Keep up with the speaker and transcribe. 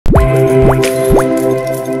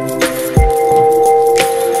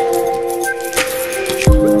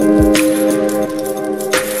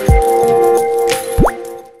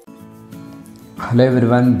Hello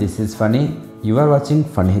everyone, this is Funny. You are watching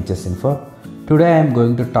Funny HS Info. Today I am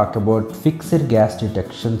going to talk about fixed gas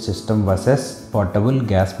detection system versus portable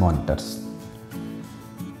gas monitors.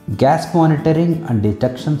 Gas monitoring and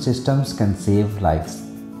detection systems can save lives.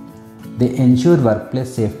 They ensure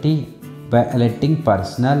workplace safety by alerting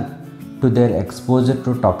personnel to their exposure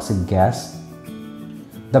to toxic gas,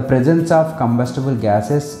 the presence of combustible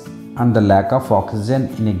gases, and the lack of oxygen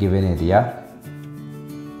in a given area.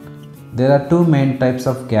 There are two main types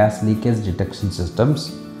of gas leakage detection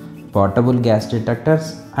systems: portable gas detectors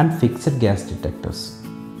and fixed gas detectors.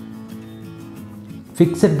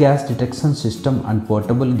 Fixed gas detection system and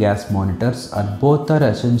portable gas monitors are both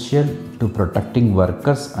essential to protecting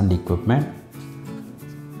workers and equipment.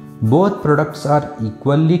 Both products are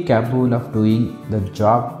equally capable of doing the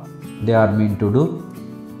job they are meant to do.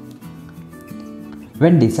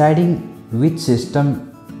 When deciding which system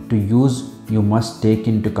to use, you must take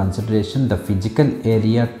into consideration the physical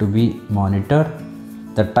area to be monitored,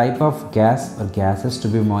 the type of gas or gases to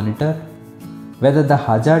be monitored, whether the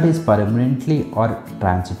hazard is permanently or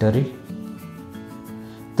transitory,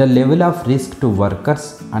 the level of risk to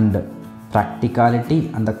workers, and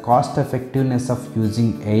practicality and the cost effectiveness of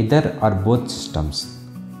using either or both systems.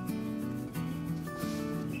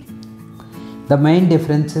 The main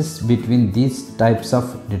differences between these types of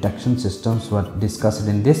detection systems were discussed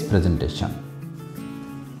in this presentation.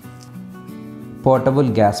 Portable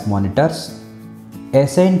gas monitors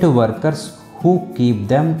assigned to workers who keep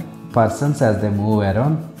them persons as they move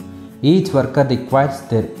around. Each worker requires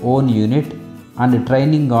their own unit and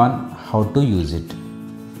training on how to use it.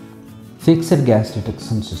 Fixed gas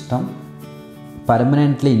detection system: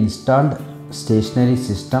 permanently installed stationary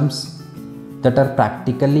systems that are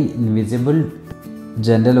practically invisible to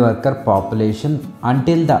general worker population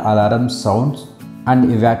until the alarm sounds and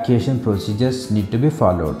evacuation procedures need to be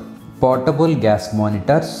followed. Portable gas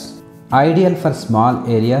monitors, ideal for small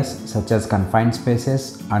areas such as confined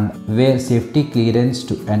spaces and where safety clearance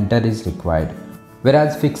to enter is required.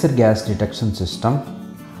 Whereas fixed gas detection system,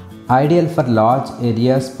 ideal for large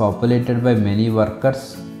areas populated by many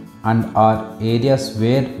workers and are areas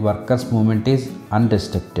where workers' movement is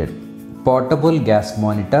unrestricted. Portable gas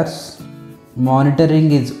monitors,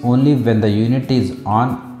 monitoring is only when the unit is on,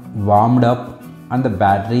 warmed up, and the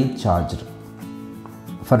battery charged.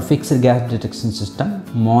 For fixed gas detection system,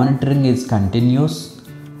 monitoring is continuous,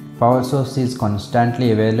 power source is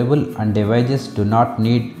constantly available, and devices do not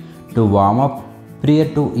need to warm up prior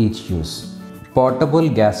to each use. Portable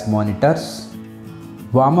gas monitors,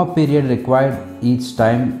 warm-up period required each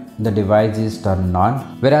time the device is turned on,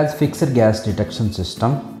 whereas fixed gas detection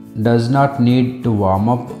system does not need to warm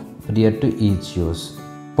up prior to each use.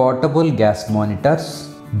 Portable gas monitors,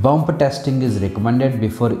 bump testing is recommended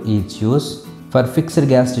before each use. For fixed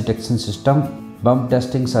gas detection system, bump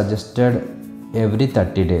testing suggested every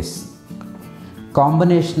 30 days.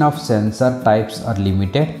 Combination of sensor types are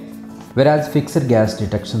limited, whereas fixed gas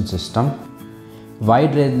detection system,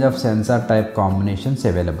 wide range of sensor type combinations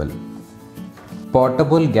available.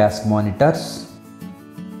 Portable gas monitors,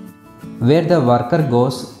 where the worker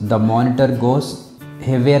goes, the monitor goes.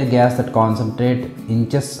 Heavier gas that concentrate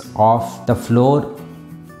inches off the floor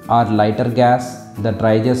or lighter gas that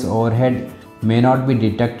rises overhead may not be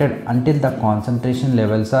detected until the concentration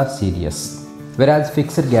levels are serious. Whereas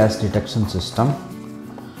fixed gas detection system,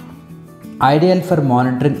 ideal for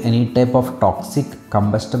monitoring any type of toxic,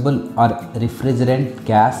 combustible or refrigerant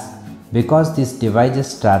gas because this device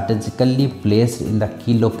is strategically placed in the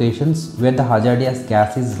key locations where the hazardous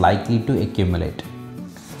gas is likely to accumulate.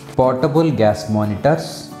 Portable gas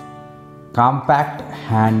monitors, compact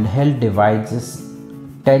handheld devices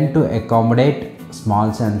tend to accommodate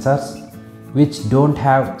small sensors which don't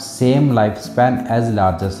have same lifespan as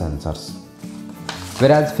larger sensors.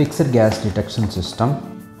 Whereas fixed gas detection system,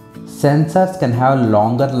 sensors can have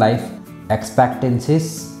longer life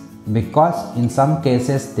expectancies because in some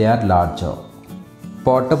cases they are larger.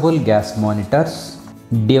 Portable gas monitors,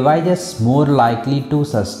 devices more likely to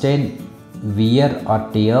sustain wear or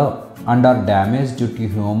tear and are damaged due to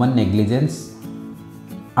human negligence,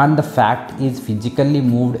 and the fact is physically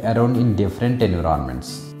moved around in different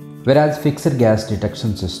environments. Whereas fixed gas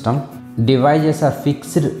detection system, devices are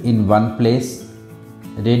fixed in one place,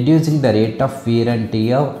 reducing the rate of wear and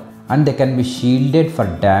tear, and they can be shielded for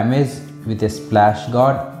damage with a splash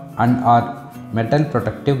guard and or metal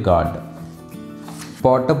protective guard.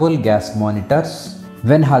 Portable gas monitors,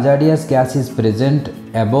 when hazardous gas is present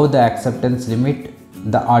above the acceptance limit,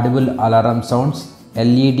 the audible alarm sounds,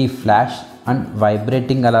 LED flash, and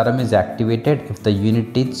vibrating alarm is activated if the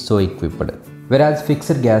unit is so equipped. Whereas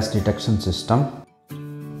fixed gas detection system,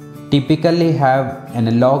 typically have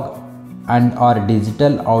analog and or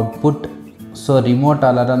digital output, so remote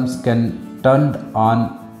alarms can turned on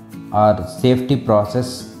or safety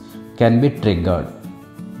process can be triggered,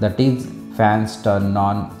 that is fans turn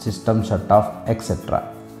on, system shut off, etc.